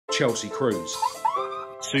Chelsea Cruise.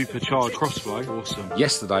 Supercharged crossflow, awesome.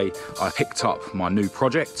 Yesterday, I picked up my new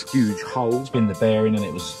project. Huge hole. Spin the bearing and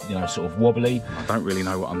it was, you know, sort of wobbly. I don't really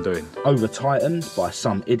know what I'm doing. Over tightened by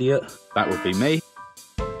some idiot. That would be me.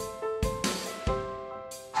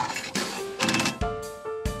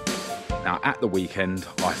 Now, at the weekend,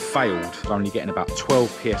 I failed, only getting about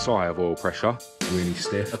 12 psi of oil pressure. Really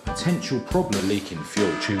stiff. A potential problem, leaking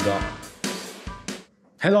fuel, chewed up.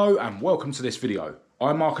 Hello and welcome to this video.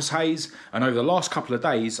 I'm Marcus Hayes, and over the last couple of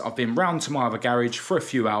days I've been round to my other garage for a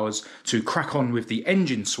few hours to crack on with the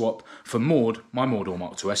engine swap for Maude, my moredoor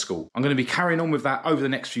Mk2 Escort. I'm going to be carrying on with that over the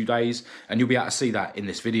next few days, and you'll be able to see that in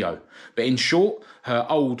this video. But in short, her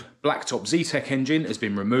old blacktop Zetec engine has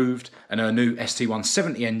been removed and her new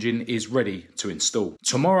ST170 engine is ready to install.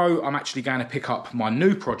 Tomorrow I'm actually going to pick up my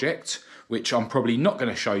new project, which I'm probably not going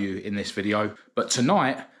to show you in this video, but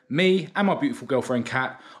tonight me and my beautiful girlfriend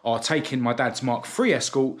Kat are taking my dad's Mk2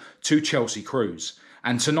 Escort to Chelsea Cruise.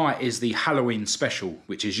 And tonight is the Halloween special,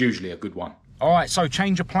 which is usually a good one. All right, so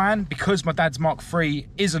change of plan. Because my dad's Mk2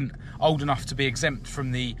 isn't old enough to be exempt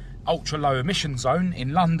from the ultra low emission zone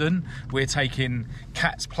in London, we're taking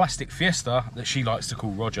Kat's plastic Fiesta that she likes to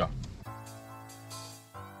call Roger.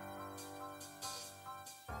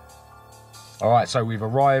 All right, so we've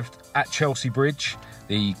arrived at Chelsea Bridge.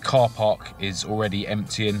 The car park is already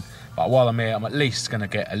emptying, but while I'm here, I'm at least going to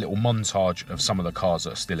get a little montage of some of the cars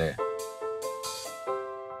that are still here.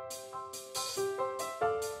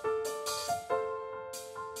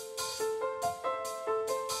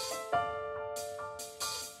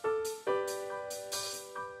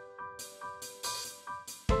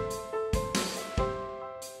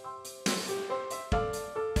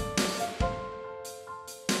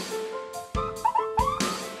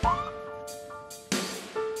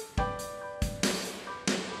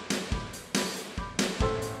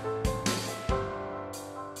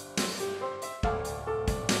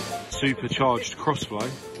 Supercharged crossflow,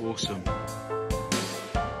 awesome.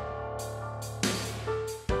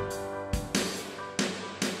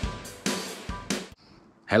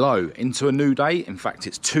 Hello, into a new day. In fact,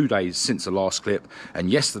 it's 2 days since the last clip, and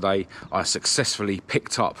yesterday I successfully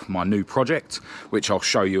picked up my new project, which I'll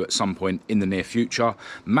show you at some point in the near future.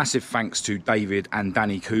 Massive thanks to David and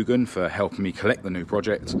Danny Coogan for helping me collect the new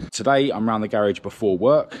project. Today I'm around the garage before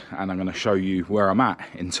work, and I'm going to show you where I'm at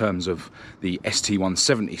in terms of the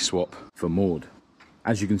ST170 swap for Maude.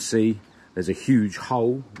 As you can see, there's a huge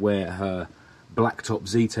hole where her blacktop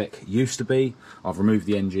Zetec used to be. I've removed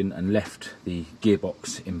the engine and left the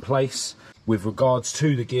gearbox in place. With regards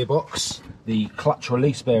to the gearbox, the clutch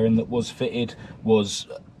release bearing that was fitted was,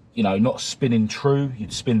 you know, not spinning true.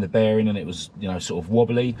 You'd spin the bearing and it was, you know, sort of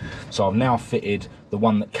wobbly. So I've now fitted the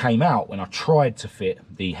one that came out when I tried to fit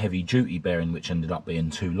the heavy duty bearing, which ended up being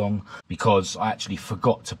too long because I actually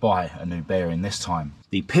forgot to buy a new bearing this time.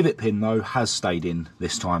 The pivot pin though has stayed in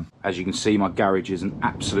this time. As you can see, my garage is an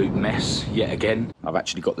absolute mess yet again. I've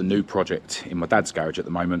actually got the new project in my dad's garage at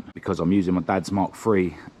the moment because I'm using my dad's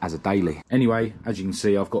Mk2 as a daily. Anyway, as you can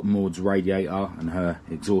see, I've got Maude's radiator and her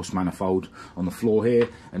exhaust manifold on the floor here,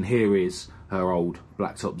 and here is her old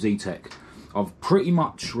blacktop Zetec. I've pretty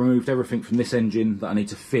much removed everything from this engine that I need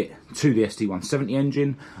to fit to the ST170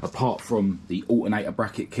 engine, apart from the alternator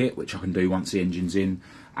bracket kit, which I can do once the engine's in,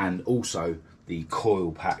 and also the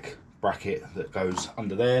coil pack bracket that goes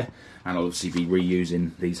under there, and I'll obviously be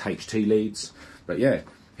reusing these HT leads. But yeah,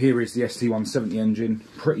 here is the ST170 engine,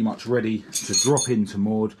 pretty much ready to drop into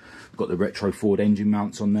Maude. I've got the retro Ford engine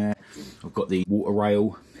mounts on there, I've got the water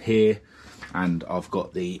rail here, and I've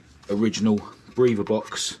got the original breather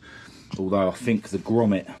box, although I think the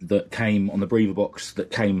grommet that came on the breather box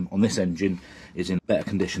that came on this engine is in better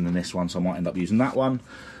condition than this one, so I might end up using that one.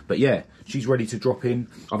 But yeah, she's ready to drop in.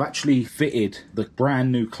 I've actually fitted the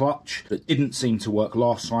brand new clutch that didn't seem to work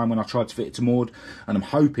last time when I tried to fit it to Maude, and I'm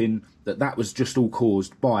hoping that that was just all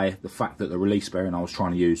caused by the fact that the release bearing I was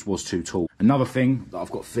trying to use was too tall. Another thing that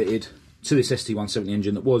I've got fitted to this ST170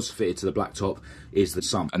 engine that was fitted to the blacktop is the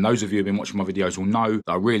sump. And those of you who've been watching my videos will know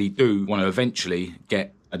that I really do want to eventually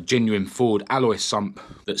get a genuine Ford alloy sump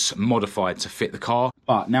that's modified to fit the car.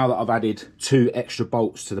 But now that I've added 2 extra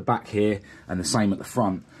bolts to the back here and the same at the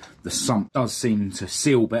front, the sump does seem to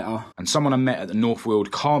seal better. And someone I met at the North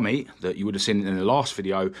Weald car meet that you would have seen in the last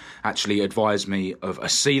video actually advised me of a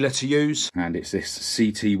sealer to use, and it's this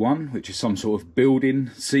CT1, which is some sort of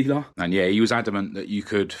building sealer. And yeah, he was adamant that you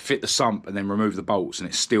could fit the sump and then remove the bolts and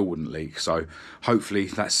it still wouldn't leak. So hopefully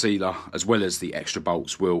that sealer, as well as the extra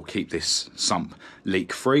bolts, will keep this sump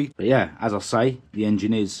leak free. But yeah, as I say, the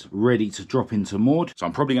engine is ready to drop into Maude, so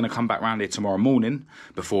I'm probably going to come back round here tomorrow morning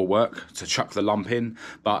before work to chuck the lump in.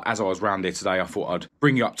 But as I was round here today, I thought I'd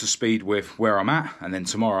bring you up to speed with where I'm at, and then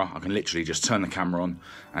tomorrow I can literally just turn the camera on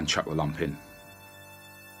and chuck the lump in.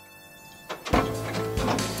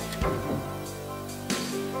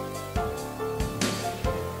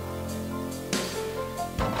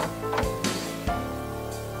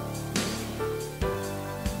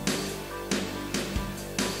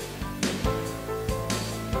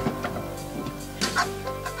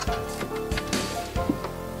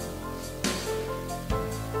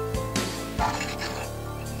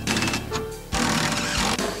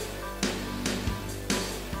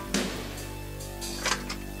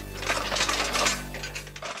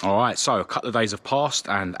 Alright, so a couple of days have passed,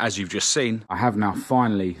 and as you've just seen, I have now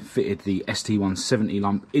finally fitted the ST170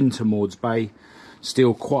 lump into Maude's bay.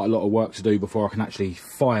 Still quite a lot of work to do before I can actually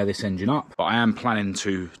fire this engine up, but I am planning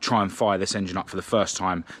to try and fire this engine up for the first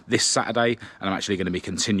time this Saturday, and I'm actually going to be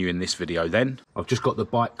continuing this video then. I've just got the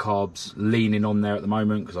bike carbs leaning on there at the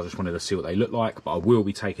moment because I just wanted to see what they look like, but I will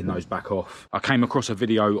be taking those back off. I came across a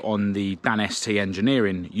video on the Dan ST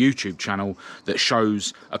Engineering YouTube channel that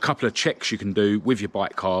shows a couple of checks you can do with your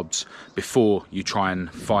bike carbs before you try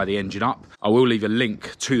and fire the engine up. I will leave a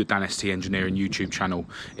link to the Dan ST Engineering YouTube channel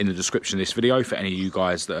in the description of this video for any of you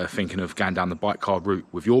guys that are thinking of going down the bike carb route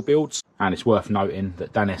with your builds. And it's worth noting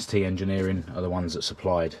that Dan ST Engineering are the ones that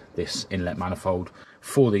supplied this inlet manifold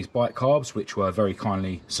for these bike carbs, which were very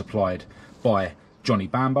kindly supplied by Johnny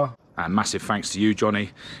Bamber. And massive thanks to you, Johnny,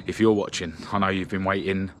 if you're watching. I know you've been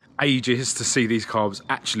waiting ages to see these carbs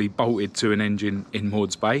actually bolted to an engine in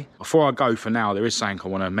Maude's bay. Before I go for now, there is something I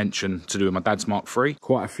want to mention to do with my dad's Mark III.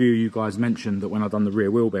 Quite a few of you guys mentioned that when I've done the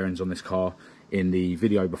rear wheel bearings on this car in the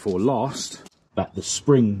video before last, that the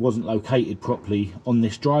spring wasn't located properly on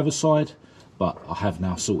this driver's side, but I have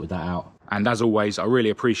now sorted that out. And as always, I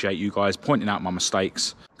really appreciate you guys pointing out my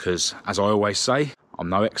mistakes, because as I always say, I'm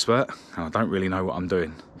no expert and I don't really know what I'm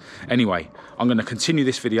doing. Anyway, I'm going to continue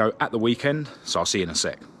this video at the weekend, so I'll see you in a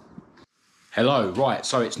sec. Hello, right,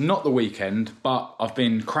 so it's not the weekend, but I've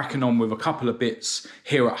been cracking on with a couple of bits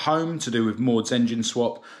here at home to do with Maude's engine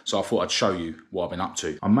swap, so I thought I'd show you what I've been up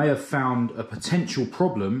to. I may have found a potential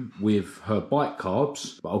problem with her bike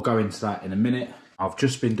carbs, but I'll go into that in a minute. I've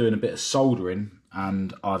just been doing a bit of soldering,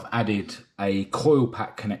 and I've added a coil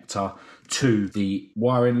pack connector to the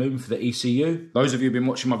wiring loom for the ECU. Those of you who've been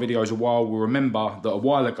watching my videos a while will remember that a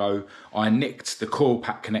while ago I nicked the coil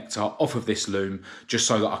pack connector off of this loom just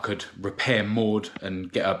so that I could repair Maude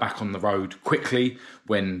and get her back on the road quickly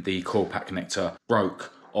when the coil pack connector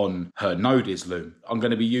broke on her Nodes loom. I'm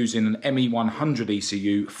going to be using an ME100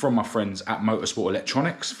 ECU from my friends at Motorsport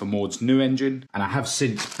Electronics for Maude's new engine, and I have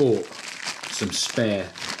since bought some spare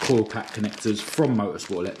coil pack connectors from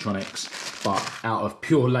Motorsport Electronics, but out of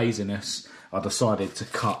pure laziness I decided to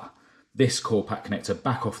cut this coil pack connector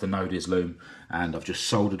back off the Nodes loom, and I've just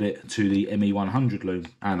soldered it to the ME100 loom,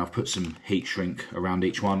 and I've put some heat shrink around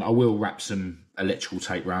each one. I will wrap some electrical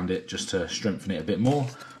tape around it just to strengthen it a bit more.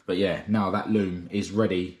 But yeah, now that loom is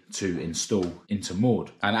ready to install into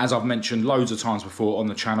Maude. And as I've mentioned loads of times before on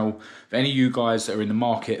the channel, for any of you guys that are in the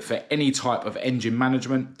market for any type of engine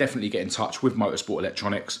management, definitely get in touch with Motorsport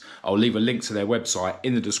Electronics. I'll leave a link to their website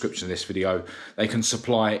in the description of this video. They can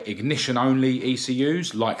supply ignition only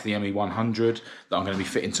ECUs like the ME100 that I'm going to be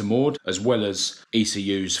fitting to Maude, as well as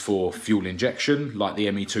ECUs for fuel injection like the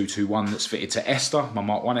ME221 that's fitted to Esther, my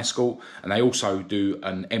Mark 1 Escort. And they also do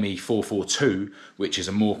an ME442, which is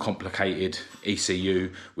a more complicated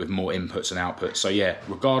ECU with more inputs and outputs. So yeah,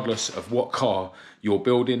 regardless of what car you're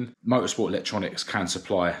building, Motorsport Electronics can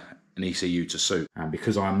supply an ECU to suit. And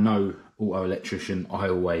because I'm no auto electrician, I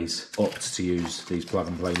always opt to use these plug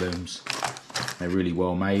and play looms. They're really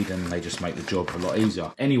well made and they just make the job a lot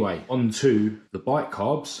easier. Anyway, on to the bike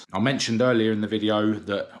carbs. I mentioned earlier in the video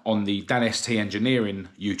that on the Dan ST Engineering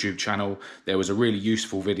YouTube channel, there was a really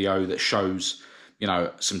useful video that shows, you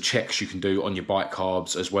know, some checks you can do on your bike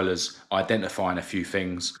carbs, as well as identifying a few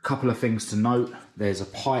things. A couple of things to note: there's a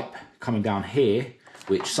pipe coming down here,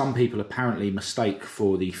 which some people apparently mistake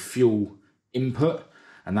for the fuel input,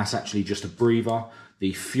 and that's actually just a breather.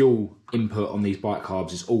 The fuel input on these bike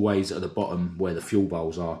carbs is always at the bottom where the fuel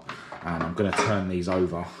bowls are, and I'm going to turn these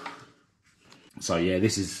over. So yeah,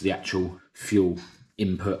 this is the actual fuel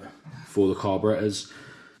input for the carburetors.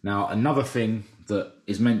 Now, another thing that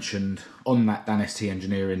is mentioned on that Dan ST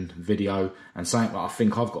Engineering video, and something that I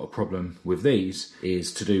think I've got a problem with these,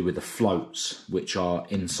 is to do with the floats which are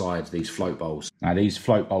inside these float bowls. Now, these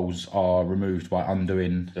float bowls are removed by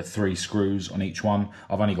undoing the 3 screws on each one.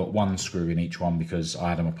 I've only got 1 screw in each one because I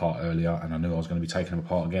had them apart earlier and I knew I was going to be taking them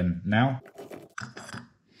apart again now.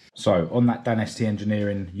 So on that Dan ST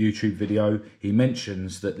Engineering YouTube video, he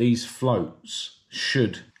mentions that these floats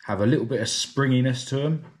should have a little bit of springiness to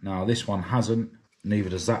them. Now this one hasn't, neither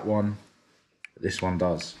does that one, but this one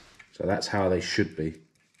does. So that's how they should be.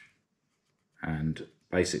 And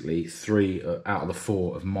basically 3 out of the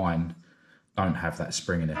 4 of mine don't have that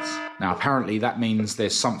springiness. Now apparently that means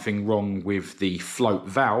there's something wrong with the float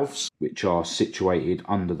valves, which are situated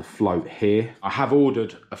under the float here. I have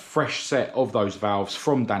ordered a fresh set of those valves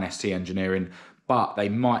from Dan ST Engineering, but they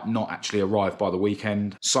might not actually arrive by the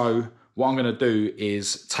weekend. So what I'm going to do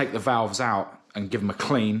is take the valves out and give them a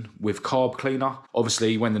clean with carb cleaner.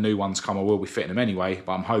 Obviously when the new ones come I will be fitting them anyway,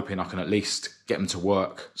 but I'm hoping I can at least get them to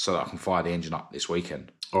work so that I can fire the engine up this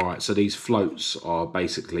weekend. All right, so these floats are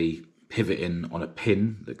basically pivoting on a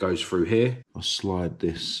pin that goes through here. I'll slide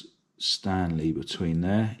this Stanley between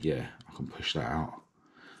there. Yeah, I can push that out.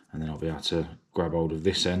 And then I'll be able to grab hold of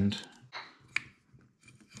this end.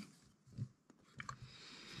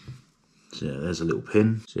 So yeah, there's a little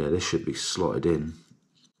pin. So yeah, this should be slotted in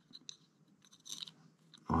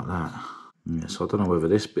like that. Yeah, so I don't know whether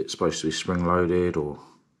this bit's supposed to be spring loaded or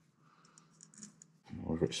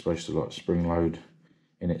whether it's supposed to like spring load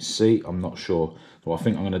in its seat. I'm not sure. What I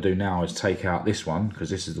think I'm going to do now is take out this one, because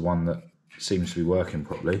this is the one that seems to be working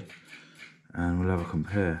properly, and we'll have a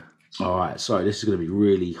compare. All right, so this is going to be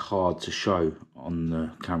really hard to show on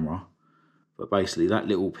the camera, but basically that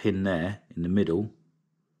little pin there in the middle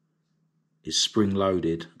is spring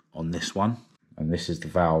loaded on this one, and this is the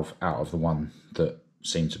valve out of the one that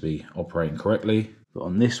seemed to be operating correctly. But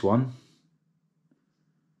on this one,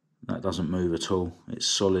 that doesn't move at all. It's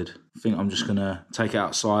solid. I think I'm just gonna take it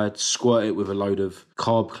outside, squirt it with a load of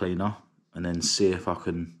carb cleaner, and then see if I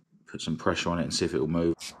can put some pressure on it and see if it will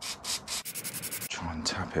move. Try and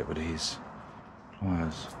tap it with these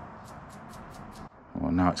pliers.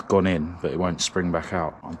 Well, now it's gone in, but it won't spring back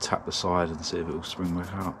out. I'll tap the side and see if it will spring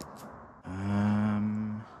back out.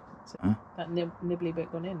 Huh? That nibbly bit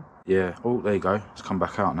gone in. Yeah. Oh, there you go. It's come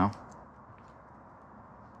back out now.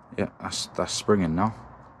 Yeah, that's springing now.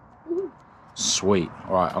 Sweet.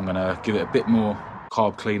 All right, I'm gonna give it a bit more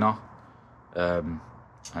carb cleaner and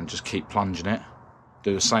just keep plunging it.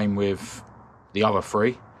 Do the same with the other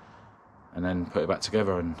 3 and then put it back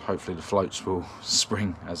together, and hopefully the floats will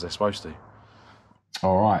spring as they're supposed to.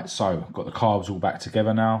 All right, so I've got the carbs all back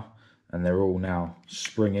together now, and they're all now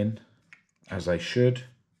springing as they should.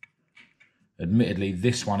 Admittedly,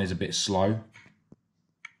 this one is a bit slow.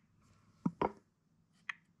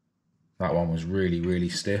 That one was really, really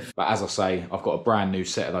stiff. But as I say, I've got a brand new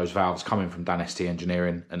set of those valves coming from Dan ST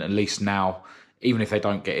Engineering, and at least now, even if they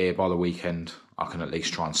don't get here by the weekend, I can at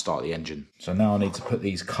least try and start the engine. So now I need to put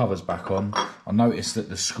these covers back on. I noticed that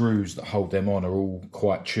the screws that hold them on are all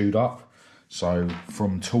quite chewed up. So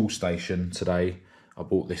from Tool Station today, I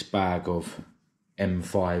bought this bag of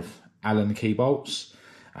M5 Allen key bolts,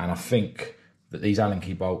 and I think that these Allen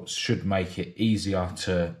key bolts should make it easier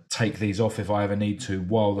to take these off if I ever need to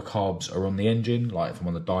while the carbs are on the engine, like if I'm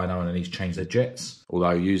on the dyno and I need to change the jets.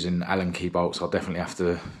 Although using Allen key bolts, I'll definitely have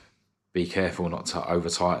to be careful not to over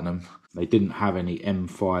tighten them. They didn't have any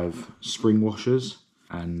M5 spring washers,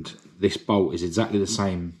 and this bolt is exactly the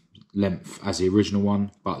same length as the original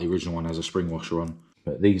one, but the original one has a spring washer on.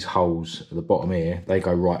 But these holes at the bottom here, they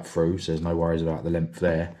go right through, so there's no worries about the length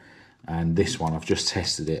there. And this one, I've just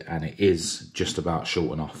tested it, and it is just about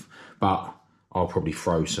short enough. But I'll probably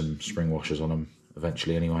throw some spring washers on them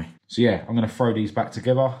eventually anyway. So yeah, I'm going to throw these back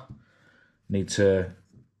together. Need to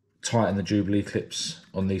tighten the Jubilee clips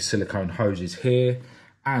on these silicone hoses here.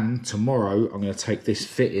 And tomorrow, I'm going to take this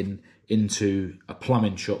fitting into a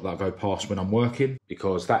plumbing shop that I go past when I'm working,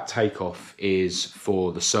 because that takeoff is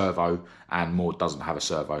for the servo, and Maude doesn't have a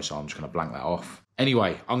servo, so I'm just going to blank that off.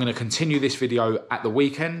 Anyway, I'm going to continue this video at the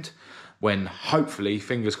weekend, when hopefully,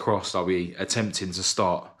 fingers crossed, I'll be attempting to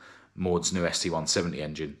start Maude's new ST170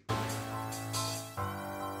 engine.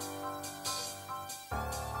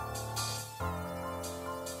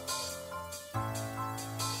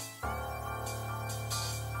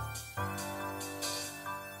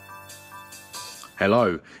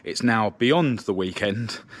 Hello, it's now beyond the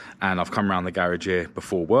weekend, and I've come around the garage here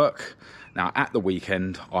before work. Now at the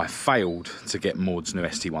weekend, I failed to get Maude's new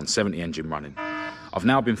ST170 engine running. I've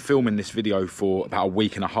now been filming this video for about a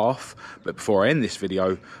week and a half, but before I end this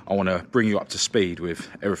video, I want to bring you up to speed with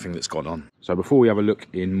everything that's gone on. So before we have a look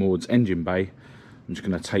in Maude's engine bay, I'm just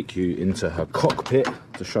going to take you into her cockpit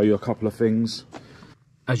to show you a couple of things.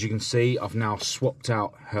 As you can see, I've now swapped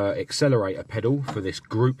out her accelerator pedal for this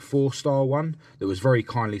Group 4 style one that was very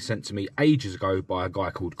kindly sent to me ages ago by a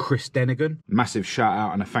guy called Chris Denigan. Massive shout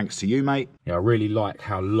out and a thanks to you, mate. Yeah, I really like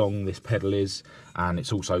how long this pedal is, and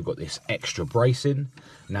it's also got this extra bracing.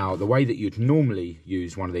 Now, the way that you'd normally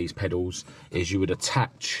use one of these pedals is you would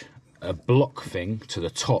attach a block thing to the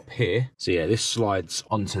top here. So yeah, this slides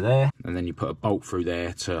onto there, and then you put a bolt through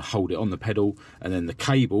there to hold it on the pedal, and then the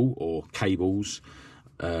cable or cables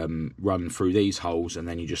run through these holes, and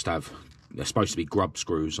then you just have, they're supposed to be grub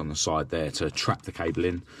screws on the side there to trap the cable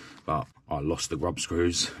in, but I lost the grub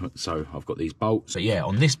screws, so I've got these bolts. So yeah,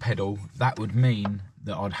 on this pedal, that would mean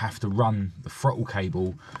that I'd have to run the throttle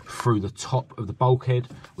cable through the top of the bulkhead,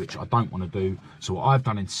 which I don't want to do. So what I've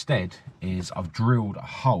done instead is I've drilled a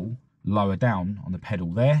hole lower down on the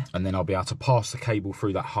pedal there, and then I'll be able to pass the cable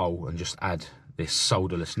through that hole and just add this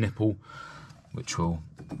solderless nipple, which will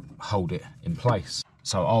hold it in place.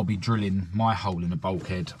 So I'll be drilling my hole in the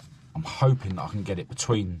bulkhead. I'm hoping that I can get it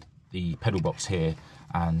between the pedal box here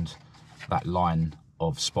and that line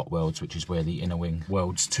of spot welds, which is where the inner wing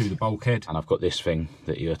welds to the bulkhead. And I've got this thing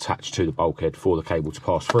that you attach to the bulkhead for the cable to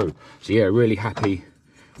pass through. So yeah, really happy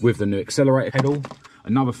with the new accelerator pedal.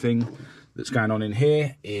 Another thing that's going on in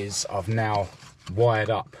here is I've now wired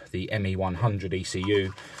up the ME100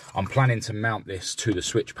 ECU. I'm planning to mount this to the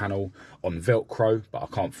switch panel on Velcro, but I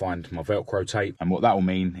can't find my Velcro tape. And what that will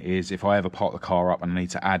mean is if I ever park the car up and I need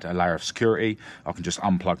to add a layer of security, I can just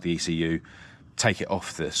unplug the ECU, take it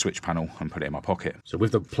off the switch panel and put it in my pocket. So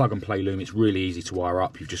with the plug and play loom, it's really easy to wire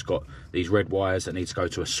up. You've just got these red wires that need to go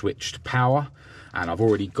to a switched power, and I've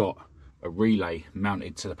already got a relay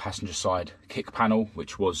mounted to the passenger side kick panel,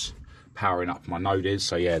 which was powering up my Maude.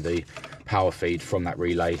 So yeah, the power feed from that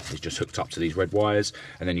relay is just hooked up to these red wires,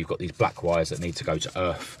 and then you've got these black wires that need to go to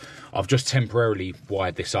earth. I've just temporarily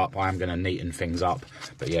wired this up. I am going to neaten things up,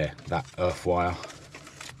 but yeah, that earth wire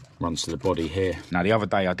runs to the body here. Now, the other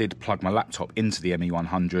day I did plug my laptop into the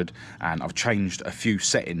ME100, and I've changed a few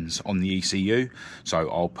settings on the ECU, so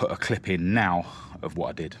I'll put a clip in now of what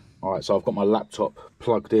I did. All right, so I've got my laptop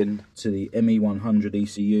plugged in to the ME100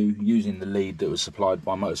 ECU using the lead that was supplied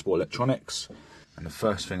by Motorsport Electronics. And the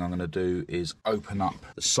first thing I'm going to do is open up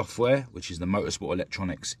the software, which is the Motorsport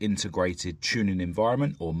Electronics Integrated Tuning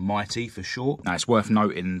Environment, or MITE for short. Now, it's worth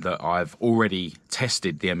noting that I've already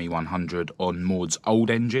tested the ME100 on Maude's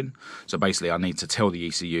old engine. So basically, I need to tell the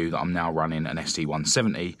ECU that I'm now running an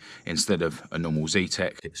ST170 instead of a normal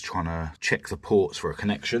Zetec. It's trying to check the ports for a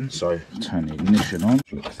connection. So turn the ignition on,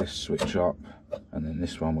 flick this switch up, and then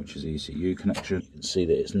this one, which is the ECU connection. You can see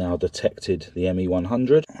that it's now detected the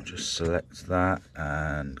ME100. I'll just select that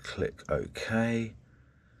and click OK,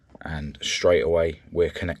 and straight away we're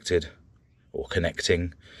connected, or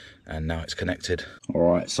connecting, and now it's connected. All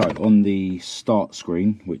right, so on the start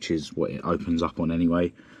screen, which is what it opens up on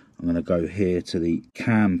anyway, I'm going to go here to the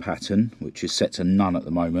cam pattern, which is set to none at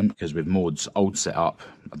the moment, because with Maude's old setup,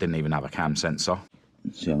 I didn't even have a cam sensor.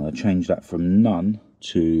 So I'm going to change that from none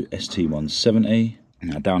to ST170.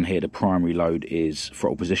 Now down here, the primary load is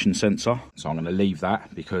throttle position sensor. So I'm going to leave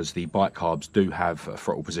that because the bike carbs do have a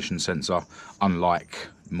throttle position sensor, unlike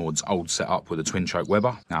Maude's old setup with a twin choke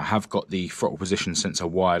Weber. Now I have got the throttle position sensor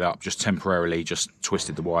wired up, just temporarily, just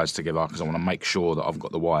twisted the wires together because I want to make sure that I've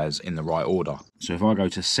got the wires in the right order. So if I go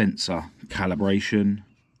to sensor calibration,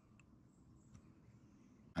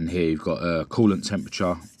 and here you've got a coolant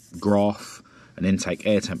temperature graph, an intake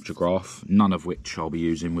air temperature graph, none of which I'll be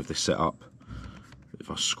using with this setup. If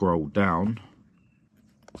I scroll down,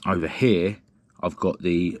 over here I've got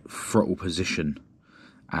the throttle position,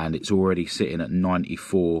 and it's already sitting at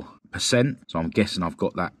 94%, so I'm guessing I've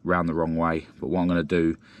got that round the wrong way. But what I'm going to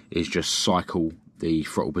do is just cycle the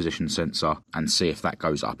throttle position sensor and see if that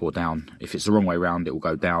goes up or down. If it's the wrong way round, it will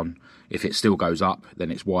go down. If it still goes up, then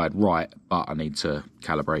it's wired right, but I need to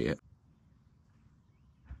calibrate it.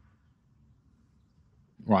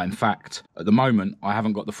 Right, in fact, at the moment, I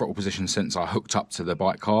haven't got the throttle position sensor hooked up to the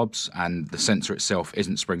bike carbs, and the sensor itself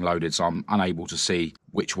isn't spring loaded, so I'm unable to see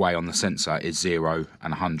which way on the sensor is 0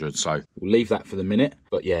 and 100. So we'll leave that for the minute.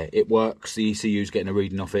 But yeah, it works. The ECU's getting a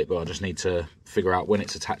reading off it, but I just need to figure out when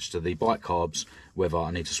it's attached to the bike carbs, whether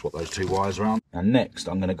I need to swap those two wires around. And next,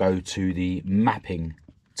 I'm going to go to the mapping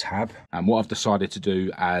tab, and what I've decided to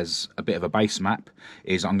do as a bit of a base map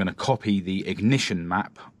is I'm going to copy the ignition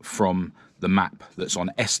map from the map that's on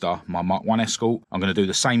Esther, my Mk2 Escort. I'm going to do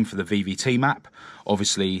the same for the VVT map.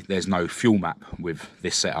 Obviously, there's no fuel map with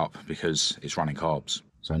this setup because it's running carbs.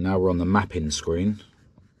 So now we're on the mapping screen.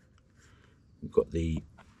 We've got the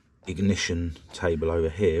ignition table over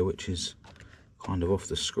here, which is kind of off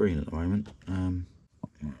the screen at the moment.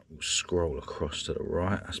 Right, we'll scroll across to the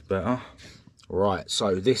right, that's better. Right,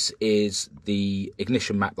 so this is the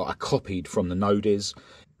ignition map that I copied from the Maude.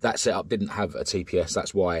 That setup didn't have a TPS,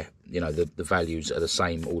 that's why, you know, the values are the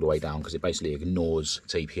same all the way down, because it basically ignores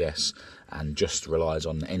TPS and just relies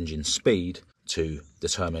on engine speed to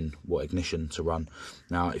determine what ignition to run.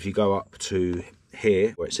 Now, if you go up to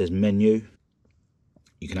here where it says menu,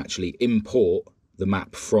 you can actually import the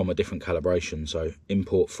map from a different calibration. So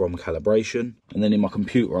import from calibration, and then in my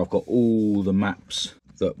computer I've got all the maps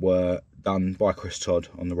that were done by Chris Todd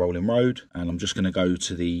on the rolling road, and I'm just going to go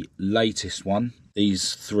to the latest one.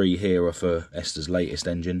 These three here are for Esther's latest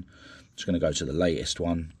engine. Just going to go to the latest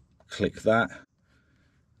one, click that,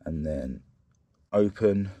 and then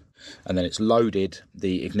open, and then it's loaded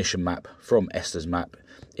the ignition map from Esther's map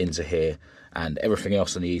into here, and everything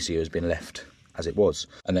else on the ECU has been left as it was.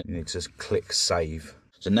 And then you need to just click save.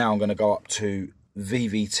 So now I'm going to go up to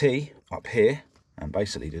VVT up here and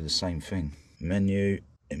basically do the same thing. Menu,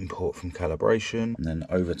 import from calibration, and then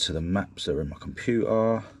over to the maps that are in my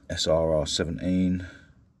computer, SRR17,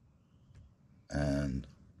 and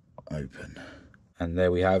open. And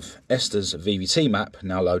there we have Esther's VVT map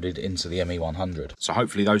now loaded into the ME100. So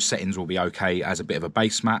hopefully those settings will be okay as a bit of a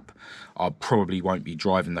base map. I probably won't be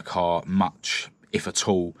driving the car much, if at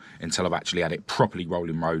all, until I've actually had it properly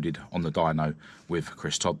rolling roaded on the dyno with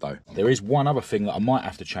Chris Todd though. There is one other thing that I might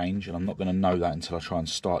have to change, and I'm not going to know that until I try and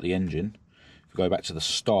start the engine. If we go back to the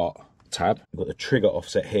start tab, we've got the trigger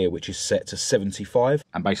offset here, which is set to 75,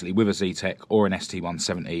 and basically with a Zetec or an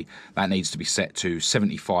ST170 that needs to be set to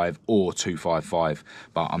 75 or 255,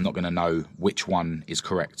 but I'm not going to know which one is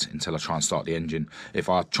correct until I try and start the engine. If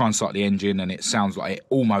I try and start the engine and it sounds like it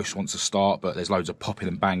almost wants to start but there's loads of popping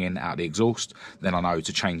and banging out of the exhaust, then I know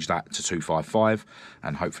to change that to 255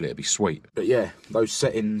 and hopefully it'll be sweet. But yeah, those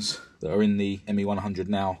settings that are in the ME100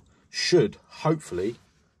 now should hopefully,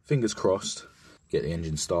 fingers crossed, get the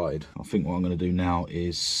engine started. I think what I'm going to do now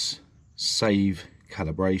is save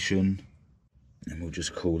calibration, and we'll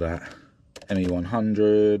just call that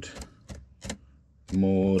ME100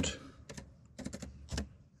 Maude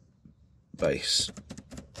base.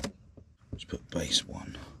 Let's put base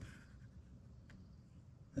 1.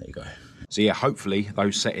 There you go. So yeah, hopefully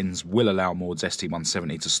those settings will allow Maude's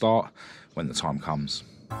ST170 to start when the time comes.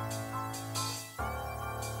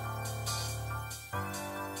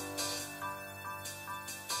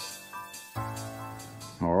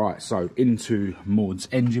 Alright, so into Maude's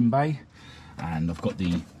engine bay, and I've got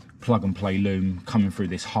the plug and play loom coming through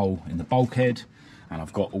this hole in the bulkhead, and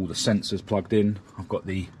I've got all the sensors plugged in. I've got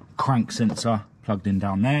the crank sensor plugged in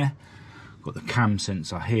down there, I've got the cam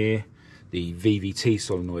sensor here, the VVT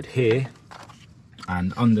solenoid here,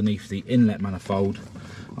 and underneath the inlet manifold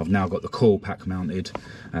I've now got the coil pack mounted,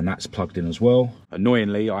 and that's plugged in as well.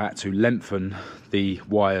 Annoyingly, I had to lengthen the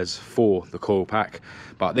wires for the coil pack,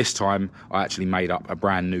 but this time I actually made up a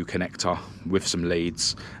brand new connector with some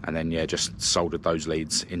leads, and then yeah, just soldered those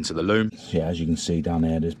leads into the loom. Yeah, as you can see down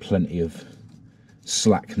there, there's plenty of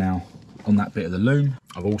slack now on that bit of the loom.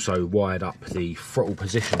 I've also wired up the throttle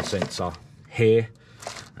position sensor here,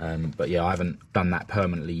 but yeah, I haven't done that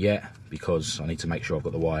permanently yet because I need to make sure I've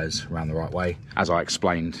got the wires around the right way, as I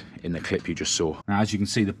explained in the clip you just saw. Now, as you can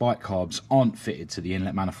see, the bike carbs aren't fitted to the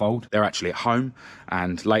inlet manifold. They're actually at home,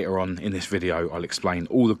 and later on in this video I'll explain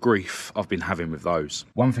all the grief I've been having with those.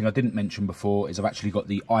 One thing I didn't mention before is I've actually got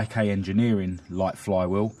the IK Engineering light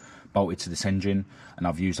flywheel bolted to this engine, and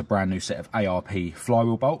I've used a brand new set of ARP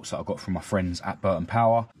flywheel bolts that I got from my friends at Burton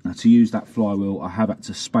Power. Now, to use that flywheel, I have had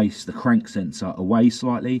to space the crank sensor away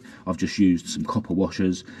slightly. I've just used some copper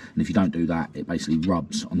washers, and if you don't do that, it basically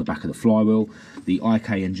rubs on the back of the flywheel. The IK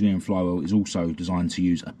Engineering flywheel is also designed to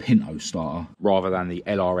use a Pinto starter rather than the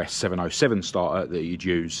LRS 707 starter that you'd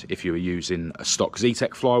use if you were using a stock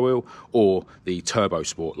Zetec flywheel or the Turbo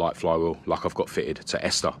Sport light flywheel like I've got fitted to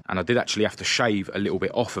Esther. And I did actually have to shave a little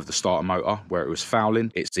bit off of the starter motor where it was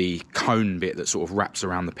fouling. It's the cone bit that sort of wraps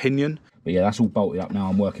around the pinion. But yeah, that's all bolted up now,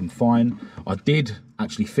 I'm working fine. I did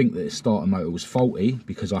actually think that the starter motor was faulty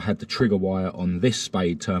because I had the trigger wire on this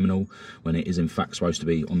spade terminal when it is in fact supposed to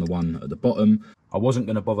be on the one at the bottom. I wasn't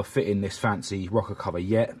going to bother fitting this fancy rocker cover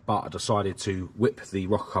yet, but I decided to whip the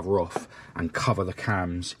rocker cover off and cover the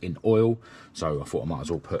cams in oil. So I thought I might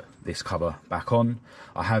as well put this cover back on.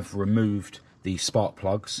 I have removed the spark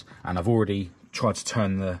plugs, and I've already tried to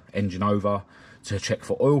turn the engine over to check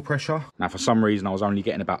for oil pressure. Now, for some reason, I was only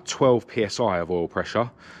getting about 12 psi of oil pressure,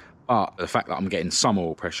 but the fact that I'm getting some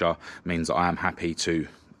oil pressure means that I am happy to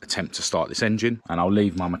attempt to start this engine. And I'll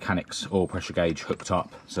leave my mechanics oil pressure gauge hooked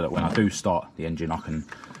up so that when I do start the engine, I can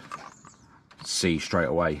see straight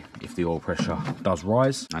away if the oil pressure does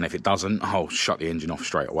rise, and if it doesn't, I'll shut the engine off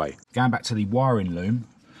straight away. Going back to the wiring loom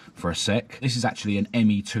for a sec, this is actually an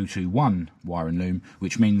ME221 wiring loom,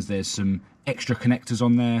 which means there's some extra connectors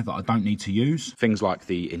on there that I don't need to use. Things like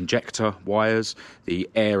the injector wires, the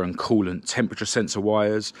air and coolant temperature sensor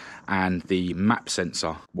wires, and the map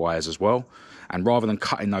sensor wires as well. And rather than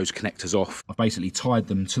cutting those connectors off, I've basically tied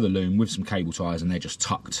them to the loom with some cable ties, and they're just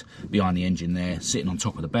tucked behind the engine there, sitting on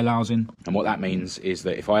top of the bell housing. And what that means is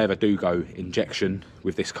that if I ever do go injection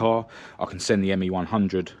with this car, I can send the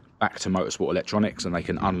ME100 back to Motorsport Electronics and they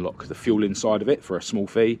can unlock the fuel inside of it for a small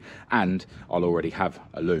fee, and I'll already have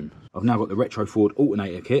a loom. I've now got the retro Ford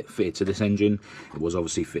alternator kit fitted to this engine. It was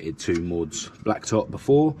obviously fitted to Maude's blacktop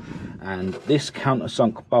before, and this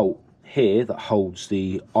countersunk bolt here that holds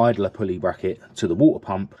the idler pulley bracket to the water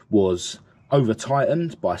pump was over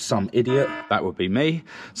tightened by some idiot. That would be me.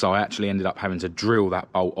 So I actually ended up having to drill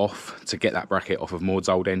that bolt off to get that bracket off of Maude's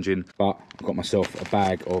old engine. But I got myself a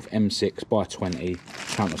bag of M6 by 20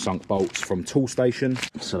 countersunk bolts from Toolstation,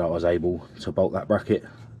 so that I was able to bolt that bracket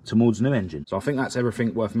to Maude's new engine. So I think that's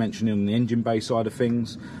everything worth mentioning on the engine bay side of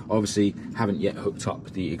things. I obviously haven't yet hooked up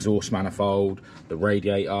the exhaust manifold, the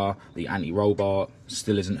radiator, the anti-roll bar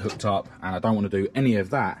still isn't hooked up, and I don't want to do any of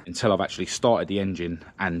that until I've actually started the engine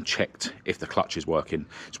and checked if the clutch is working.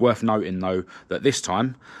 It's worth noting though that this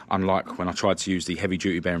time, unlike when I tried to use the heavy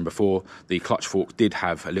duty bearing before, the clutch fork did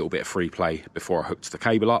have a little bit of free play before I hooked the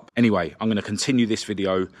cable up. Anyway, I'm going to continue this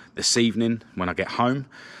video this evening when I get home,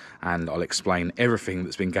 and I'll explain everything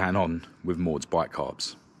that's been going on with Maude's bike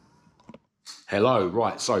carbs. Hello,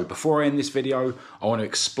 right, so before I end this video, I want to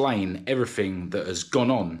explain everything that has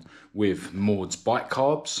gone on with Maude's bike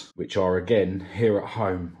carbs, which are again here at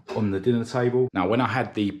home on the dinner table. Now, when I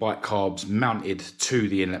had the bike carbs mounted to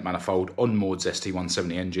the inlet manifold on Maude's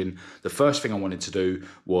ST170 engine, the first thing I wanted to do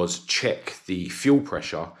was check the fuel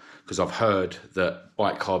pressure, because I've heard that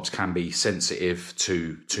bike carbs can be sensitive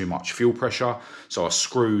to too much fuel pressure. So I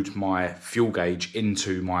screwed my fuel gauge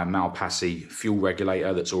into my Maude fuel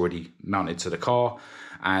regulator that's already mounted to the car,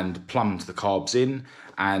 and plumbed the carbs in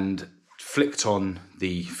and flicked on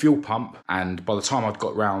the fuel pump. And by the time I'd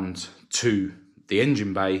got round to the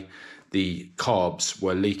engine bay, the carbs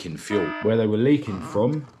were leaking fuel. Where they were leaking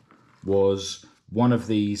from was one of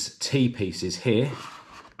these T-pieces here,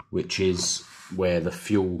 which is where the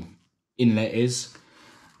fuel inlet is.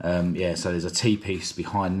 Yeah, so there's a T-piece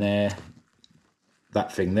behind there,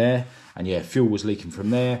 that thing there, and yeah, fuel was leaking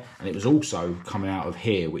from there, and it was also coming out of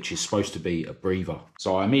here, which is supposed to be a breather.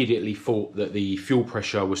 So I immediately thought that the fuel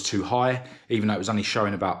pressure was too high, even though it was only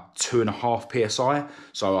showing about 2.5 psi.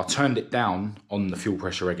 So I turned it down on the fuel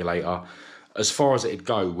pressure regulator as far as it'd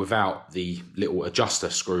go without the little adjuster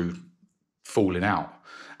screw falling out,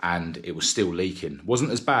 and it was still leaking.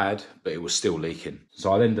 Wasn't as bad, but it was still leaking.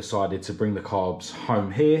 So I then decided to bring the carbs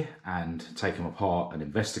home here and take them apart and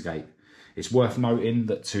investigate. It's worth noting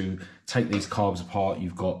that to take these carbs apart,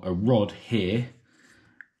 you've got a rod here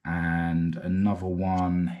and another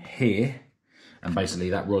one here. And basically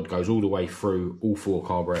that rod goes all the way through all 4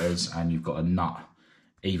 carburetors, and you've got a nut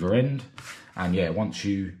either end. And yeah, once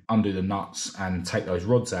you undo the nuts and take those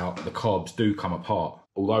rods out, the carbs do come apart.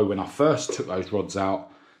 Although when I first took those rods out,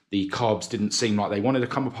 the carbs didn't seem like they wanted to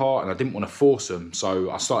come apart, and I didn't want to force them. So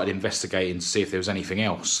I started investigating to see if there was anything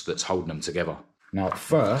else that's holding them together. Now at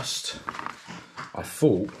first, I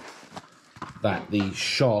thought that the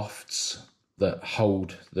shafts that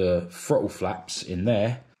hold the throttle flaps in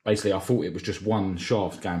there, basically I thought it was just one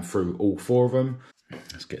shaft going through all 4 of them.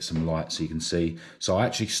 Let's get some light so you can see. So I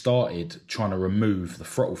actually started trying to remove the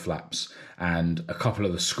throttle flaps, and a couple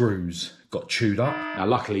of the screws got chewed up. Now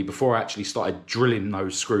luckily, before I actually started drilling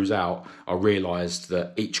those screws out, I realised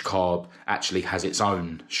that each carb actually has its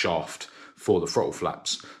own shaft for the throttle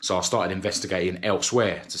flaps. So I started investigating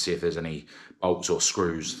elsewhere to see if there's any bolts or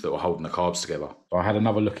screws that were holding the carbs together. So I had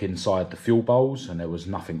another look inside the fuel bowls, and there was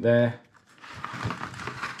nothing there.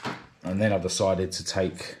 And then I decided to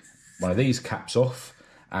take one of these caps off,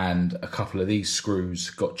 and a couple of these screws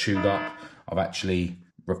got chewed up. I've actually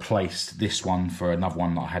replaced this one for another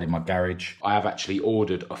one that I had in my garage. I have actually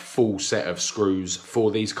ordered a full set of screws for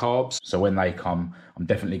these carbs, so when they come, I'm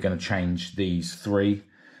definitely going to change these 3,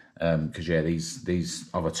 because yeah, these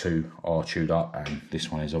other 2 are chewed up, and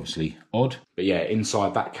this one is obviously odd. But yeah,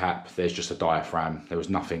 inside that cap there's just a diaphragm. There was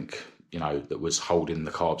nothing, you know, that was holding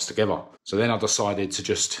the carbs together. So then I decided to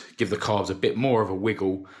just give the carbs a bit more of a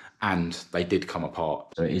wiggle, and they did come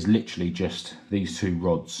apart. So it is literally just these 2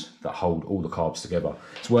 rods that hold all the carbs together.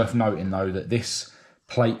 It's worth noting though that this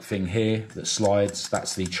plate thing here that slides,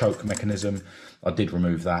 that's the choke mechanism. I did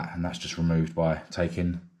remove that, and that's just removed by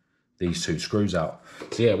taking these two screws out.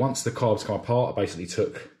 So yeah, once the carbs come apart, I basically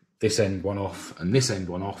took this end one off and this end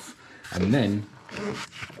one off, and then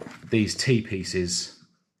these T-pieces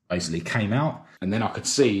basically came out, and then I could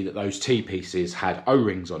see that those T-pieces had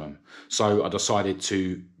O-rings on them. So I decided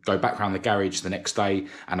to go back around the garage the next day,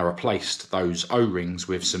 and I replaced those O-rings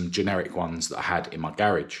with some generic ones that I had in my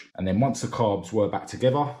garage. And then once the carbs were back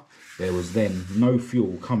together, there was then no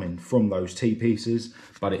fuel coming from those T-pieces,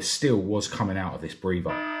 but it still was coming out of this breather.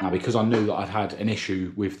 Now, because I knew that I'd had an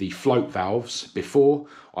issue with the float valves before,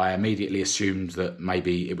 I immediately assumed that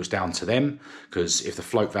maybe it was down to them, because if the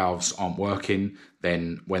float valves aren't working,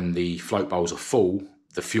 then when the float bowls are full,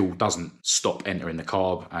 the fuel doesn't stop entering the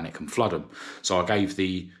carb and it can flood them. So I gave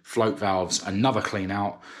the float valves another clean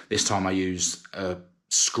out. This time I used a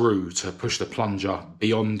screw to push the plunger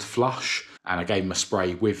beyond flush, and I gave them a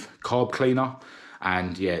spray with carb cleaner,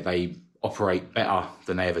 and yeah, they operate better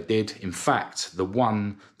than they ever did. In fact, the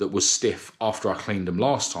one that was stiff after I cleaned them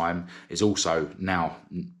last time is also now,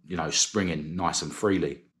 you know, springing nice and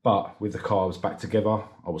freely. But with the carbs back together,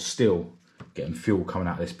 I was still getting fuel coming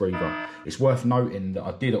out of this breather. It's worth noting that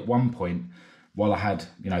I did at one point, while I had,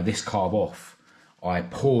 you know, this carb off, I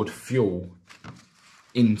poured fuel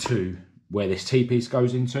into where this T-piece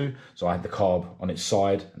goes into. So I had the carb on its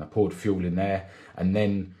side and I poured fuel in there, and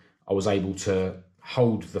then I was able to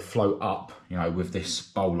hold the float up, you know, with this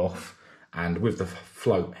bowl off, and with the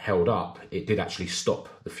float held up, it did actually stop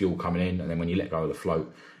the fuel coming in, and then when you let go of the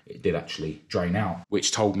float, it did actually drain out,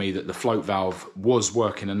 which told me that the float valve was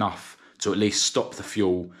working enough to at least stop the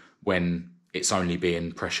fuel when it's only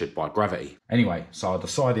being pressured by gravity. Anyway, so I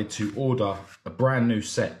decided to order a brand new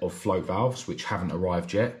set of float valves, which haven't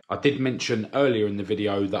arrived yet. I did mention earlier in the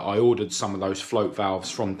video that I ordered some of those float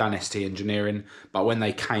valves from Dan ST Engineering, but when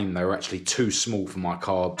they came, they were actually too small for my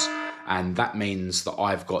carbs. And that means that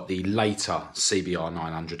I've got the later CBR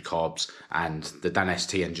 900 carbs, and the Dan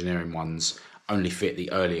ST Engineering ones only fit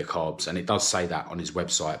the earlier carbs, and it does say that on his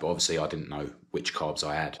website, but obviously I didn't know which carbs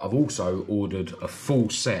I had. I've also ordered a full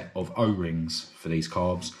set of O-rings for these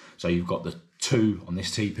carbs. So you've got the 2 on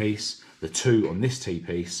this T-piece, the 2 on this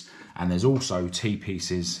T-piece, and there's also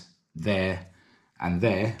T-pieces there and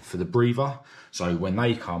there for the breather. So when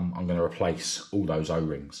they come, I'm going to replace all those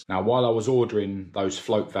O-rings. Now, while I was ordering those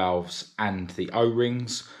float valves and the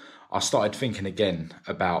O-rings, I started thinking again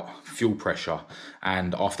about fuel pressure,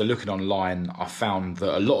 and after looking online, I found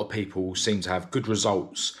that a lot of people seem to have good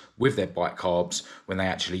results with their bike carbs when they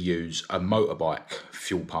actually use a motorbike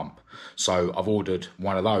fuel pump. So I've ordered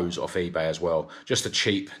one of those off eBay as well, just a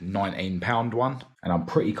cheap £19 one, and I'm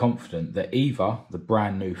pretty confident that either the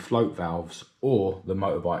brand new float valves or the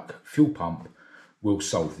motorbike fuel pump will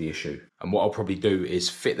solve the issue. And what I'll probably do is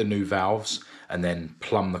fit the new valves and then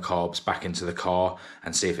plumb the carbs back into the car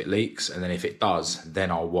and see if it leaks. And then if it does,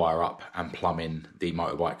 then I'll wire up and plumb in the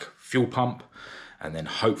motorbike fuel pump. And then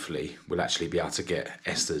hopefully we'll actually be able to get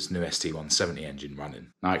Esther's new ST170 engine running.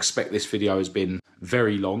 Now, I expect this video has been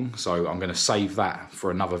very long, so I'm going to save that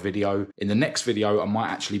for another video. In the next video, I might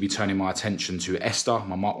actually be turning my attention to Esther,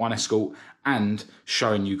 my Mk2 Escort, and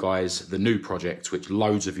showing you guys the new project, which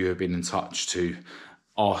loads of you have been in touch to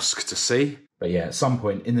ask to see. But yeah, at some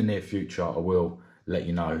point in the near future, I will let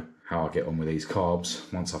you know how I get on with these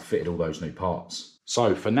carbs once I've fitted all those new parts.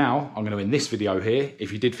 So for now, I'm going to end this video here.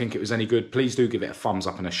 If you did think it was any good, please do give it a thumbs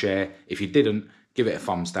up and a share. If you didn't, give it a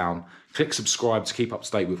thumbs down. Click subscribe to keep up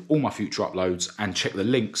to date with all my future uploads, and check the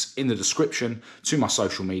links in the description to my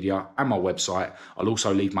social media and my website. I'll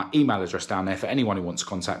also leave my email address down there for anyone who wants to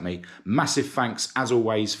contact me. Massive thanks, as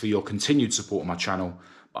always, for your continued support of my channel.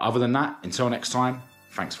 But other than that, until next time,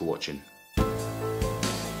 thanks for watching.